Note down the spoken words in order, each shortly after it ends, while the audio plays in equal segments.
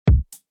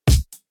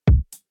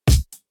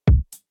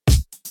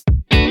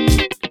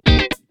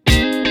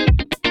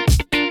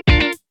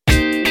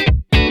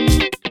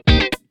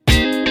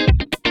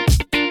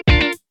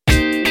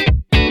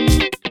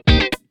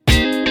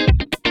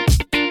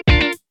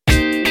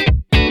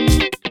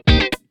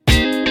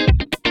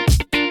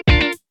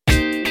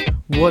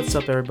What's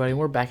up, everybody?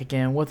 We're back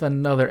again with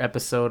another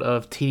episode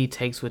of TD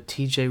Takes with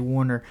TJ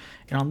Warner.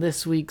 And on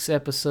this week's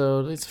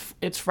episode,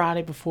 it's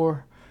Friday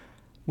before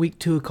Week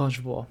 2 of college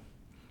football.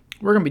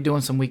 We're going to be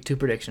doing some Week 2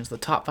 predictions, the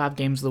top 5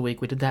 games of the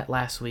week. We did that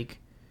last week.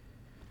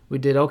 We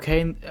did okay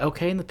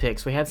in the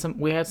picks. We had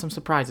some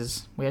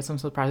surprises. We had some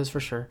surprises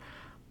for sure.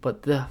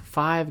 But the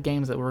 5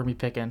 games that we're going to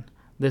be picking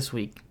this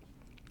week: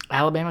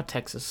 Alabama,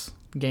 Texas,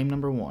 game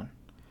number 1.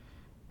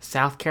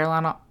 South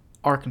Carolina,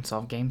 Arkansas,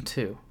 game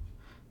 2.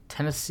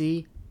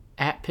 Tennessee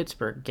at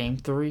Pittsburgh, game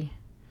 3.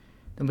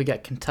 Then we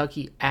got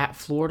Kentucky at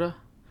Florida.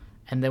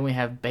 And then we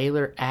have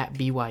Baylor at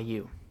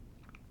BYU.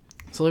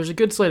 So there's a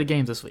good slate of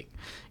games this week.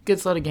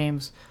 Good slate of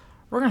games.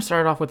 We're going to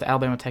start off with the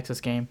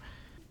Alabama-Texas game.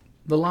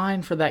 The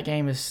line for that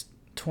game is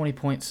 20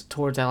 points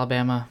towards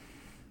Alabama.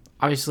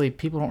 Obviously,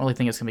 people don't really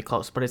think it's going to be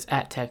close, but it's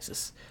at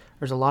Texas.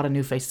 There's a lot of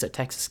new faces at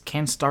Texas.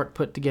 Can start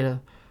put together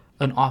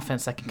an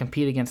offense that can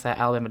compete against that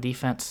Alabama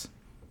defense.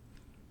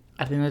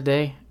 At the end of the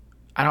day,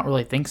 I don't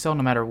really think so,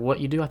 no matter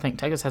what you do. I think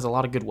Texas has a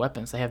lot of good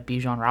weapons. They have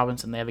Bijan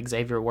Robinson. They have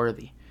Xavier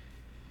Worthy.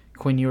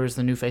 Quinn Ewers is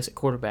the new face at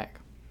quarterback.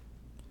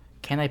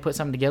 Can they put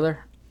something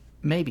together?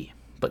 Maybe.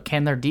 But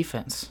can their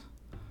defense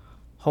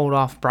hold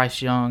off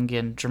Bryce Young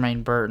and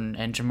Jermaine Burton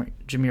and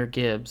Jahmyr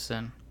Gibbs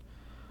and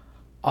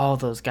all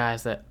those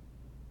guys that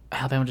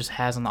Alabama just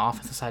has on the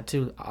offensive side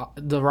too?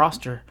 The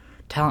roster,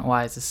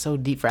 talent-wise, is so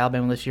deep for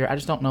Alabama this year. I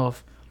just don't know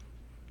if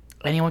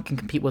anyone can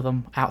compete with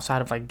them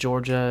outside of like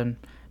Georgia and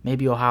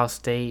maybe Ohio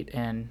State,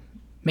 and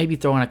maybe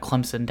throwing a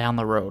Clemson down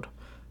the road.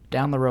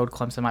 Down the road,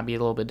 Clemson might be a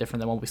little bit different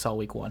than what we saw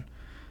week 1.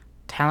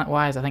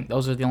 Talent-wise, I think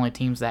those are the only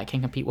teams that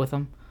can compete with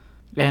them.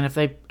 And if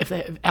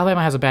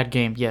Alabama has a bad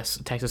game, yes,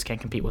 Texas can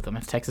compete with them.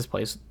 If Texas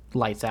plays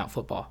lights-out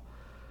football,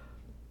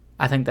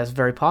 I think that's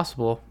very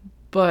possible.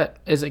 But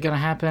is it going to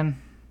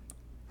happen?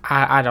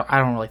 I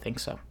don't really think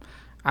so.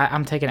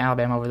 I'm taking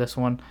Alabama over this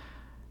one,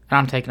 and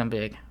I'm taking them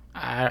big.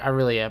 I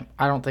really am.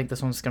 I don't think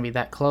this one's going to be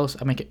that close.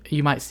 I mean,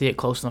 you might see it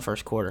close in the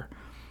first quarter.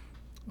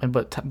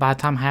 But by the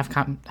time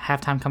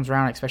halftime comes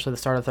around, especially the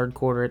start of the third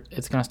quarter,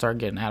 it's going to start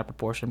getting out of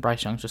proportion.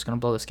 Bryce Young's just going to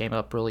blow this game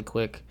up really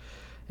quick.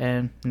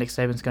 And Nick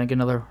Saban's going to get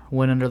another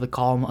win under the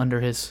column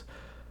under his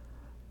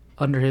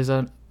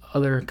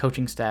other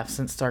coaching staff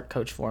since Stark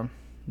coached for him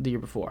the year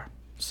before.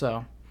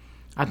 So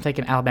I'm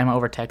taking Alabama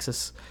over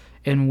Texas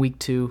in Week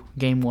 2,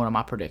 Game 1 of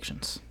my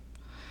predictions.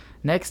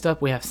 Next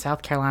up, we have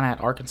South Carolina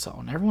at Arkansas.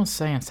 And everyone's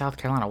saying, South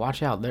Carolina,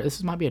 watch out.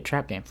 This might be a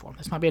trap game for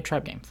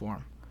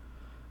them.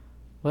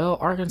 Well,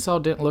 Arkansas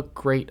didn't look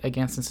great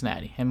against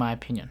Cincinnati, in my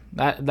opinion.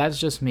 That's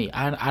just me.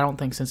 I don't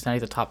think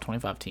Cincinnati's a top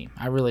 25 team.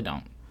 I really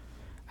don't.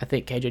 I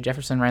think KJ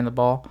Jefferson ran the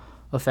ball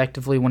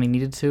effectively when he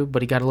needed to,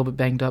 but he got a little bit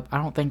banged up. I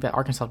don't think that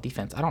Arkansas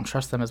defense, I don't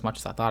trust them as much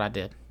as I thought I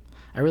did.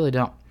 I really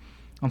don't.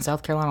 On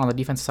South Carolina, on the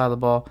defensive side of the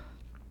ball,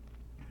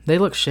 they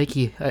looked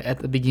shaky at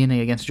the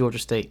beginning against Georgia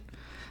State.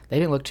 They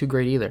didn't look too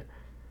great either.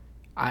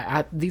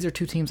 These are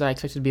two teams I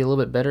expected to be a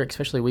little bit better,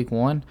 especially Week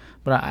 1.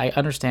 But I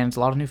understand it's a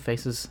lot of new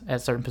faces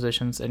at certain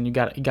positions, and you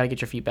got to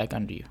get your feet back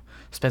under you.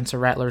 Spencer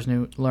Rattler's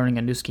learning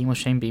a new scheme with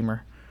Shane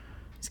Beamer.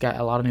 He's got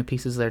a lot of new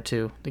pieces there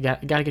too. You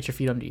got to get your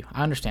feet under you.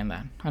 I understand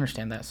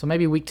that. So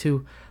maybe Week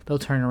 2 they'll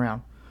turn it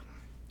around.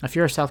 If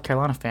you're a South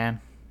Carolina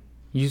fan,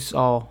 you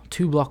saw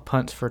 2 block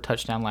punts for a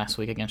touchdown last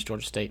week against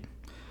Georgia State.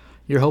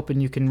 You're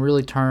hoping you can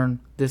really turn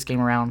this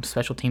game around,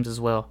 special teams as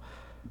well.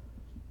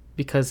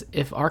 Because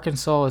if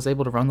Arkansas is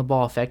able to run the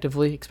ball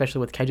effectively,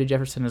 especially with KJ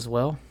Jefferson as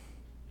well,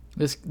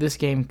 this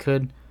game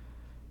could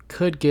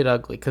get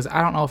ugly. Because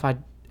I don't know if I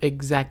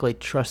exactly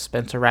trust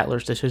Spencer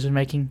Rattler's decision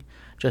making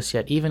just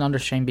yet, even under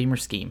Shane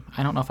Beamer's scheme.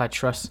 I don't know if I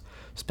trust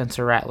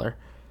Spencer Rattler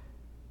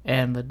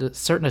and the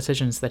certain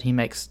decisions that he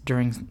makes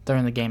during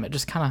the game. It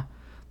just kind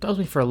of throws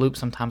me for a loop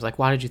sometimes. Like,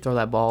 why did you throw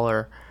that ball,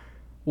 or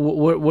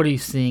what are you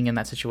seeing in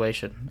that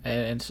situation?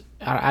 And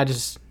I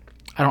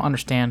don't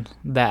understand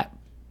that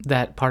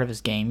part of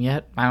his game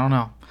yet. I don't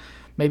know.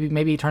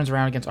 Maybe he turns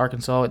around against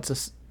Arkansas.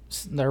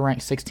 They're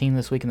ranked 16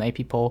 this week in the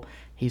AP poll.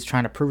 He's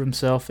trying to prove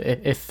himself.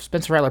 If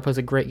Spencer Rattler plays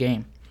a great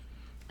game,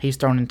 he's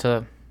thrown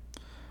into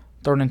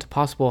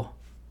possible,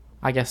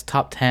 I guess,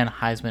 top 10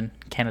 Heisman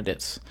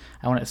candidates.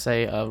 I wouldn't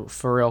say a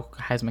for real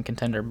Heisman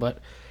contender, but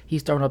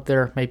he's thrown up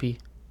there maybe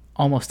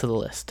almost to the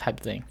list type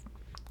thing.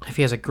 If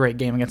he has a great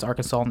game against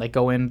Arkansas and they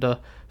go into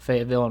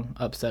Fayetteville and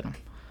upset him.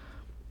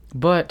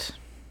 But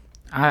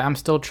I'm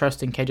still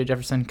trusting KJ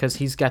Jefferson because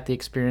he's got the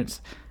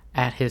experience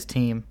at his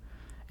team,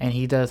 and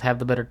he does have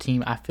the better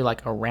team, I feel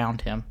like,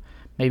 around him.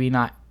 Maybe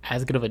not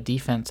as good of a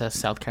defense as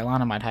South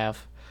Carolina might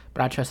have,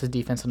 but I trust his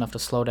defense enough to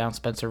slow down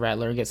Spencer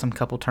Rattler and get some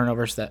couple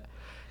turnovers that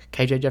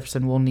KJ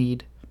Jefferson will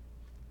need,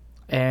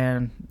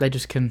 and they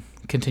just can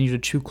continue to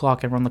chew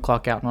clock and run the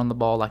clock out and run the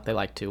ball like they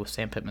like to with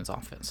Sam Pittman's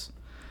offense.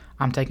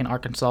 I'm taking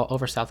Arkansas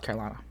over South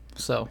Carolina.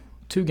 So,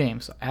 2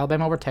 games,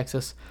 Alabama over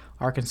Texas,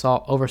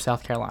 Arkansas over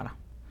South Carolina.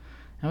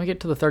 And we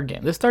get to the third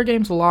game. This third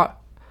game's a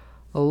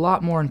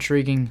lot more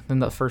intriguing than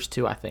the first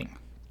 2, I think.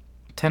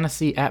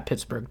 Tennessee at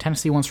Pittsburgh.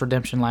 Tennessee wants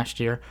redemption last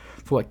year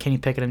for what Kenny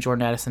Pickett and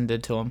Jordan Addison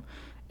did to them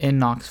in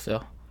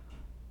Knoxville.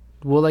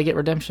 Will they get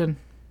redemption?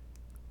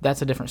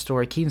 that's a different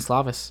story. Keaton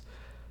Slavis,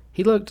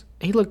 he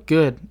looked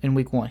good in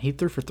week 1. He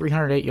threw for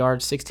 308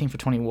 yards, 16 for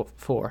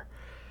 24.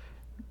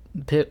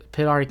 Pitt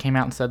already came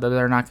out and said that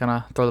they're not going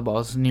to throw the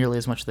ball nearly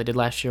as much as they did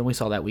last year, and we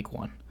saw that week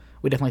 1.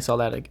 We definitely saw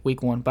that at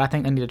week 1, but I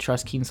think they need to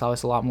trust Keaton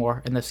Slavis a lot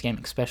more in this game,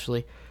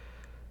 especially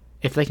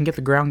if they can get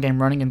the ground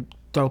game running and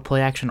throw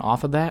play action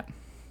off of that.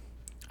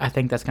 I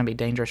think that's going to be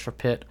dangerous for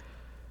Pitt.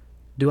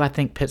 Do I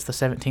think Pitt's the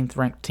 17th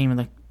ranked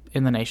team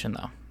in the nation,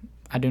 though?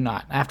 I do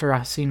not. After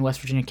I've seen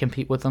West Virginia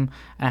compete with them,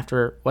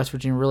 after West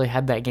Virginia really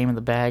had that game in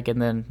the bag,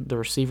 and then the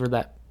receiver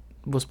that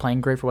was playing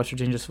great for West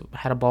Virginia just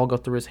had a ball go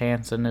through his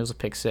hands, and it was a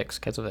pick six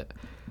because of it.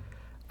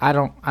 I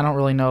don't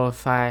really know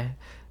if I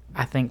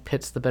think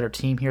Pitt's the better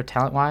team here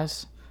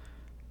talent-wise.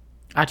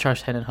 I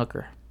trust Hendon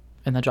Hooker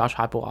in the Josh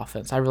Heupel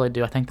offense. I really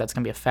do. I think that's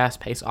going to be a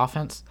fast-paced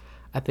offense.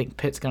 I think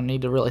Pitt's going to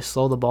need to really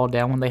slow the ball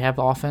down when they have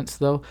the offense,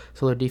 though,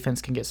 so their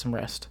defense can get some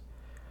rest.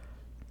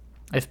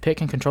 If Pitt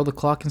can control the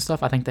clock and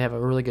stuff, I think they have a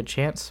really good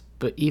chance.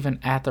 But even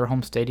at their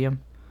home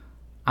stadium,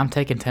 I'm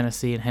taking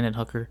Tennessee and Hendon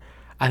Hooker.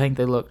 I think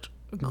they looked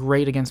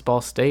great against Ball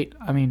State.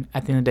 I mean,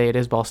 at the end of the day, it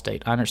is Ball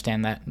State. I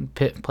understand that.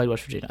 Pitt played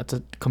West Virginia. It's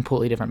a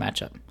completely different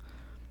matchup.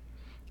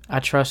 I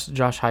trust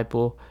Josh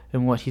Heupel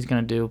and what he's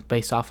going to do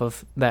based off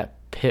of that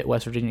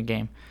Pitt-West Virginia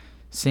game.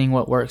 Seeing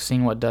what works,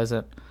 seeing what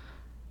doesn't.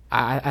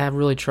 I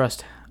really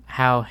trust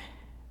how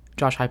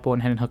Josh Heupel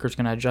and Hendon Hooker is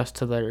going to adjust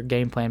to their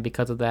game plan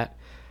because of that.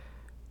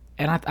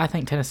 And I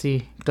think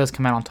Tennessee does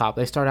come out on top.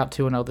 They start out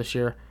 2-0 this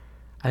year.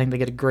 I think they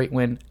get a great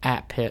win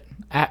at Pitt.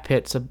 At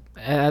Pitt,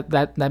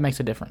 that makes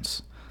a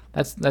difference.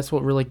 That's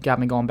what really got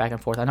me going back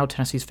and forth. I know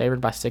Tennessee's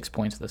favored by 6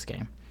 points this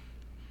game.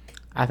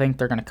 I think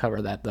they're going to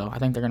cover that, though. I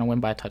think they're going to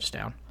win by a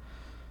touchdown.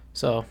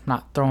 So,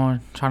 not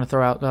trying to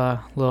throw out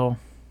little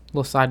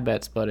side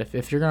bets, but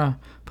if you're going to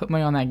put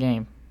money on that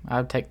game, I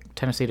would take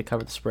Tennessee to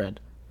cover the spread.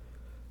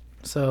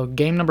 So,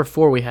 game number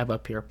 4 we have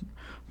up here.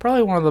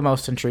 Probably one of the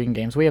most intriguing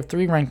games. We have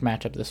 3 ranked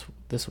matchups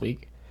this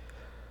week.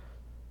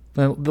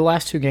 The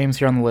last 2 games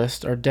here on the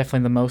list are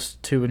definitely the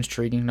most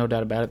intriguing, no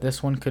doubt about it.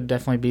 This one could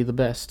definitely be the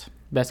best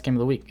game of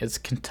the week. It's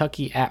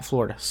Kentucky at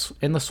Florida,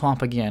 in the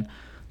Swamp again.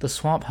 The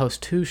Swamp hosts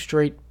 2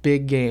 straight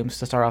big games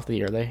to start off the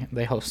year.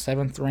 They host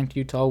 7th ranked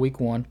Utah week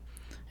 1,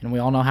 and we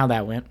all know how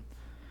that went.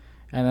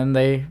 And then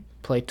they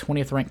play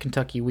 20th ranked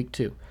Kentucky week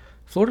 2.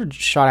 Florida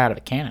shot out of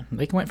a cannon.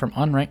 They went from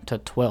unranked to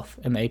 12th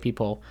in the AP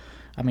poll.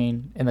 I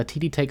mean, in the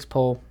TD Takes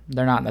poll,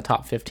 they're not in the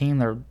top 15.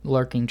 They're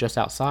lurking just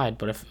outside.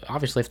 But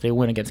if they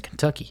win against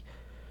Kentucky,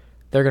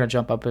 they're going to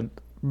jump up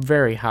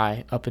very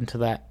high up into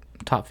that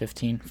top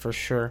 15 for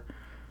sure.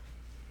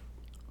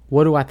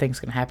 What do I think is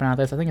going to happen out of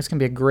this? I think it's going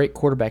to be a great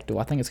quarterback duel.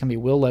 I think it's going to be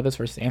Will Levis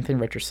versus Anthony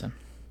Richardson.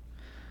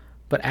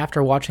 But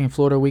after watching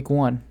Florida week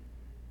 1,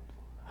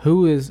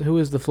 who is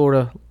the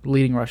Florida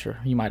leading rusher,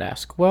 you might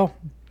ask? Well,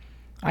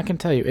 I can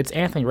tell you, it's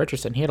Anthony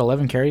Richardson. He had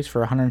 11 carries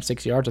for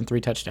 106 yards and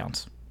 3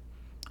 touchdowns.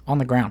 On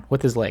the ground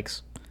with his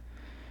legs.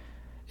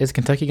 Is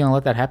Kentucky going to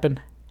let that happen?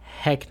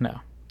 Heck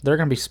no. They're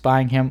going to be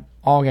spying him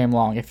all game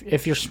long.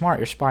 If you're smart,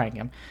 you're spying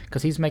him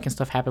because he's making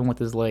stuff happen with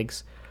his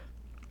legs.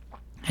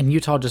 And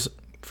Utah just,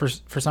 for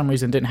some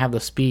reason, didn't have the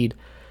speed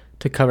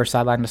to cover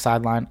sideline to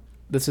sideline.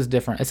 This is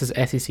different. This is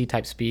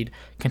SEC-type speed.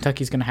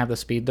 Kentucky's going to have the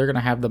speed. They're going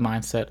to have the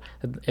mindset.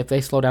 If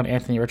they slow down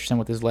Anthony Richardson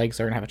with his legs,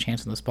 they're going to have a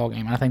chance in this ballgame.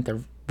 And I think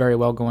they're very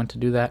well going to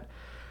do that.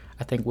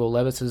 I think Will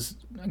Levis is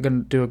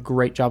going to do a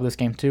great job this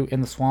game, too.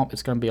 In the Swamp,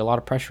 it's going to be a lot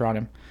of pressure on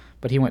him.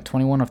 But he went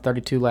 21 of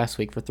 32 last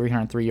week for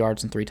 303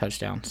 yards and 3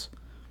 touchdowns.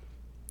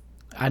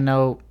 I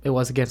know it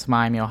was against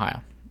Miami,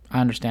 Ohio.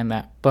 I understand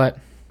that. But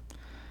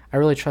I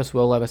really trust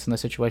Will Levis in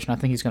this situation. I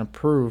think he's going to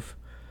prove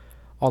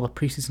all the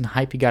preseason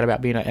hype he got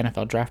about being an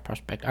NFL draft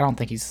prospect. I don't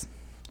think he's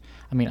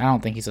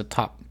a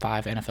top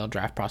 5 NFL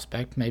draft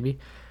prospect, maybe.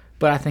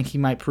 But I think he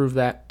might prove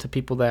that to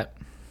people that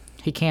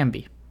he can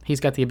be. He's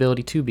got the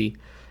ability to be.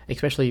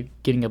 Especially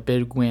getting a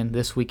big win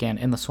this weekend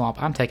in the Swamp.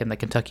 I'm taking the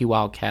Kentucky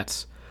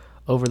Wildcats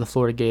over the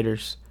Florida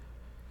Gators.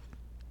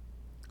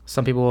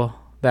 Some people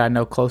that I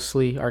know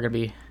closely are going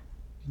to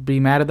be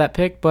mad at that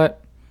pick,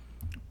 but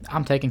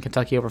I'm taking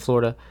Kentucky over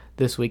Florida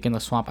this week in the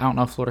Swamp. I don't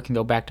know if Florida can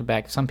go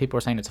back-to-back. Some people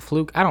are saying it's a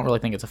fluke. I don't really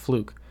think it's a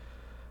fluke.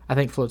 I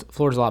think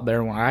Florida's a lot better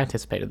than what I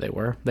anticipated they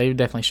were. They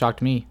definitely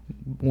shocked me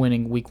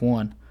winning week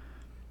 1.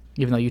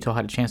 Even though Utah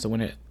had a chance to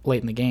win it late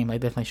in the game, they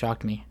definitely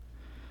shocked me.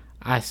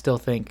 I still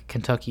think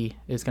Kentucky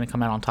is going to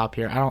come out on top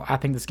here. I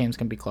think this game's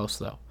going to be close,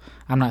 though.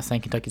 I'm not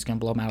saying Kentucky's going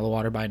to blow them out of the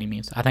water by any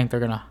means. I think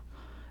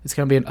it's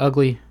going to be an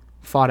ugly,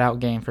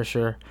 fought-out game for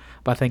sure,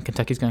 but I think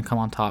Kentucky's going to come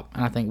on top,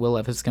 and I think Will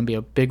Levis is going to be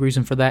a big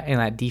reason for that, and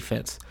that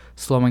defense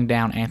slowing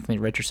down Anthony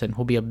Richardson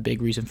will be a big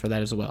reason for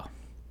that as well.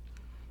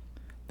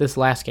 This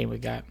last game we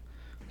got,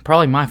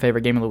 probably my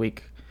favorite game of the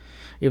week,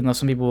 even though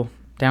some people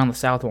down the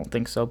South won't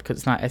think so because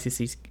it's not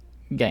SEC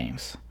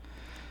games.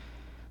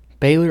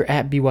 Baylor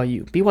at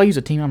BYU. BYU's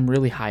a team I'm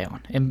really high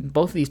on, and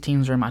both of these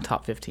teams are in my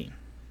top 15.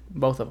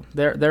 Both of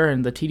them. They're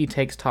in the TD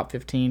Takes top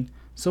 15,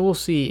 so we'll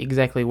see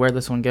exactly where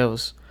this one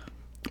goes.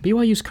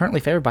 BYU's currently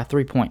favored by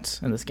 3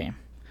 points in this game.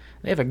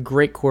 They have a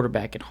great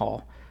quarterback in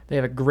Hall. They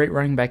have a great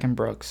running back in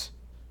Brooks.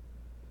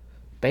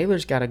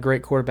 Baylor's got a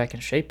great quarterback in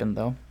Shapen,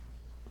 though.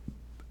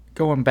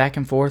 Going back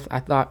and forth,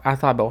 I thought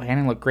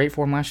Bohannon looked great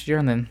for him last year,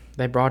 and then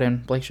they brought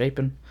in Blake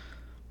Shapen,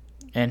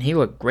 and he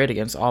looked great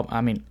against Albany.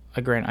 I mean,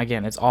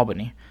 again, it's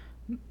Albany,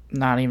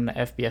 not even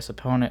an FBS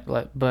opponent,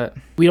 but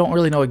we don't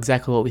really know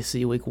exactly what we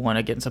see week 1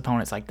 against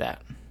opponents like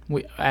that.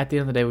 At the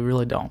end of the day, we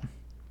really don't.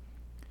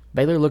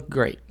 Baylor looked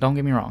great, don't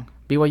get me wrong.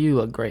 BYU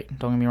looked great,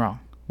 don't get me wrong,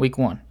 week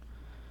 1.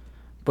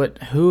 But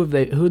who'd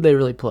they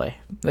really play?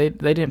 They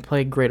didn't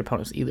play great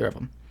opponents, either of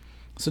them.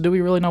 So do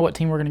we really know what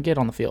team we're going to get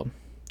on the field?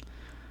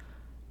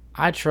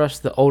 I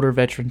trust the older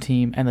veteran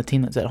team and the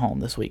team that's at home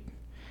this week.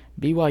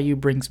 BYU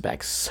brings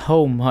back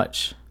so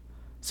much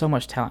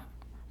talent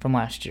from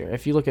last year.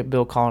 If you look at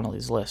Bill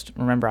Connolly's list,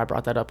 remember I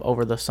brought that up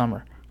over the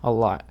summer a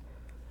lot.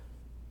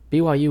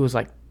 BYU was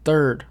like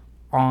 3rd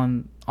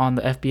on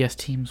the FBS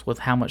teams with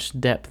how much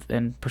depth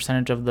and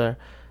percentage of the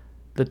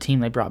team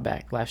they brought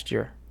back last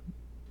year.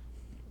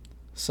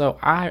 So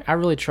I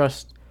really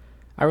trust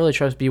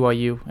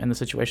BYU in the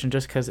situation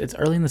just because it's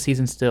early in the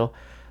season still.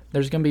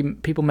 There's going to be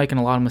people making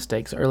a lot of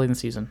mistakes early in the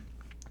season.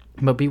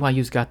 But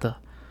BYU's got the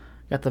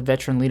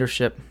veteran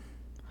leadership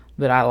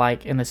that I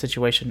like in this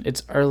situation.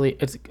 It's early.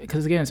 It's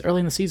early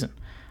in the season.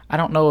 I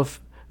don't know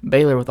if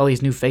Baylor with all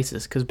these new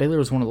faces, because Baylor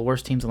was one of the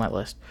worst teams on that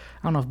list.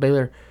 I don't know if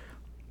Baylor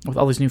with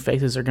all these new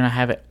faces are going to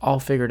have it all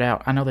figured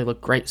out. I know they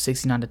look great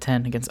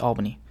 69-10 against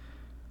Albany.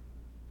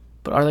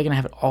 But are they going to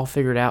have it all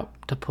figured out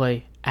to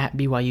play at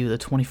BYU, the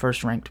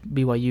 21st ranked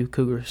BYU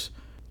Cougars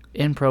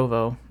in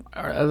Provo?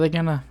 Are they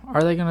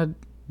gonna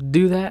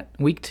do that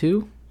week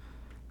 2?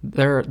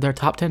 They're a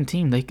top 10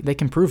 team. They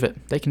can prove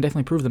it. They can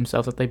definitely prove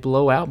themselves. If they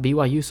blow out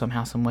BYU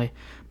somehow, some way,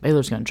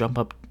 Baylor's going to jump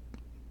up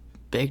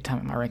big time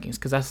in my rankings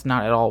because that's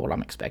not at all what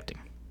I'm expecting.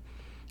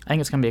 I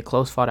think it's going to be a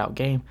close, fought-out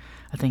game.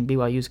 I think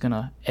BYU's going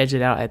to edge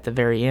it out at the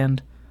very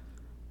end.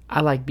 I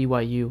like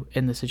BYU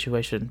in this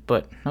situation,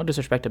 but no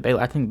disrespect to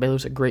Baylor. I think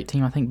Baylor's a great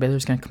team. I think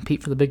Baylor's going to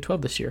compete for the Big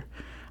 12 this year.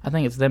 I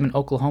think it's them and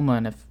Oklahoma,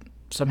 and if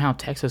somehow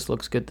Texas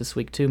looks good this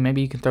week too,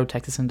 maybe you can throw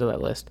Texas into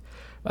that list.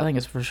 But I think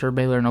it's for sure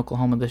Baylor and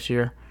Oklahoma this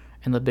year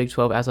in the Big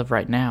 12 as of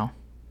right now.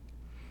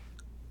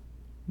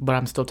 But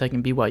I'm still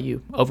taking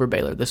BYU over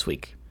Baylor this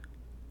week.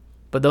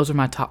 But those are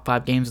my top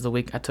 5 games of the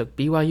week. I took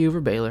BYU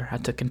over Baylor. I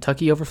took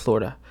Kentucky over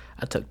Florida.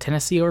 I took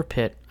Tennessee over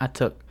Pitt. I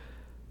took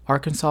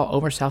Arkansas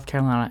over South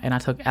Carolina. And I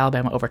took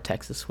Alabama over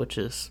Texas, which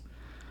is...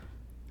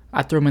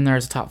 I threw them in there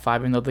as a top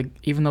 5,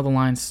 even though the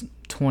line's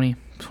 20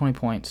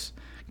 points.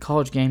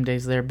 College game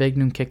days there. Big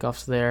noon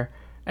kickoffs there.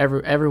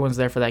 Everyone's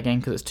there for that game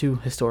because it's 2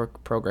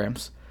 historic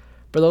programs.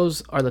 But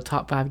those are the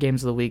top 5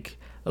 games of the week.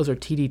 Those are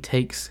TD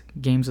Takes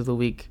games of the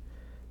week.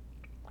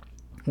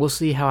 We'll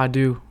see how I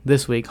do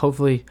this week.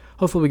 Hopefully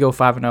we go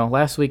 5-0.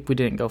 Last week we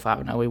didn't go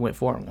 5-0. We went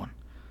 4-1.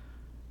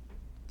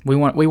 We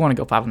want to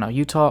go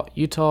 5-0.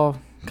 Utah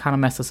kind of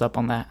messed us up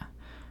on that.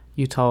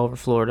 Utah over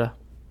Florida.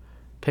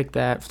 Pick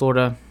that.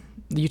 Florida.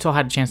 Utah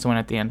had a chance to win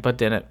at the end, but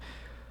didn't.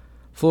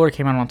 Florida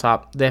came out on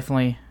top.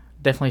 Definitely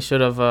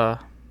should have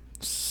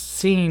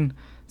seen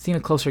a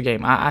closer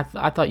game. I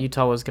thought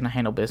Utah was going to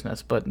handle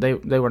business, but they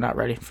were not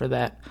ready for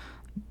that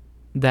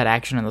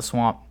action in the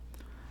swamp.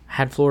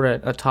 Had Florida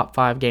a top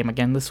 5 game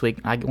again this week.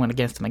 I went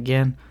against them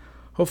again.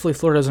 Hopefully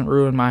Florida doesn't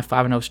ruin my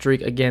 5-0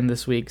 streak again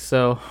this week,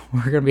 so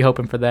we're going to be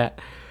hoping for that.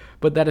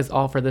 But that is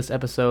all for this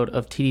episode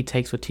of TD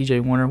Takes with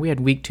TJ Warner. We had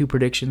week 2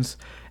 predictions,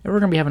 and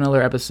we're going to be having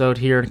another episode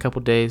here in a couple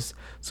days,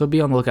 so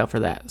be on the lookout for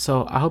that.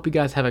 So I hope you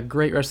guys have a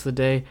great rest of the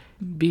day.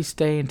 Be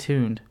staying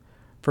tuned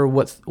for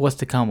what's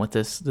to come with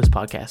this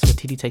podcast with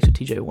TD Takes with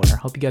TJ Warner.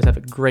 Hope you guys have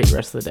a great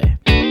rest of the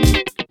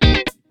day.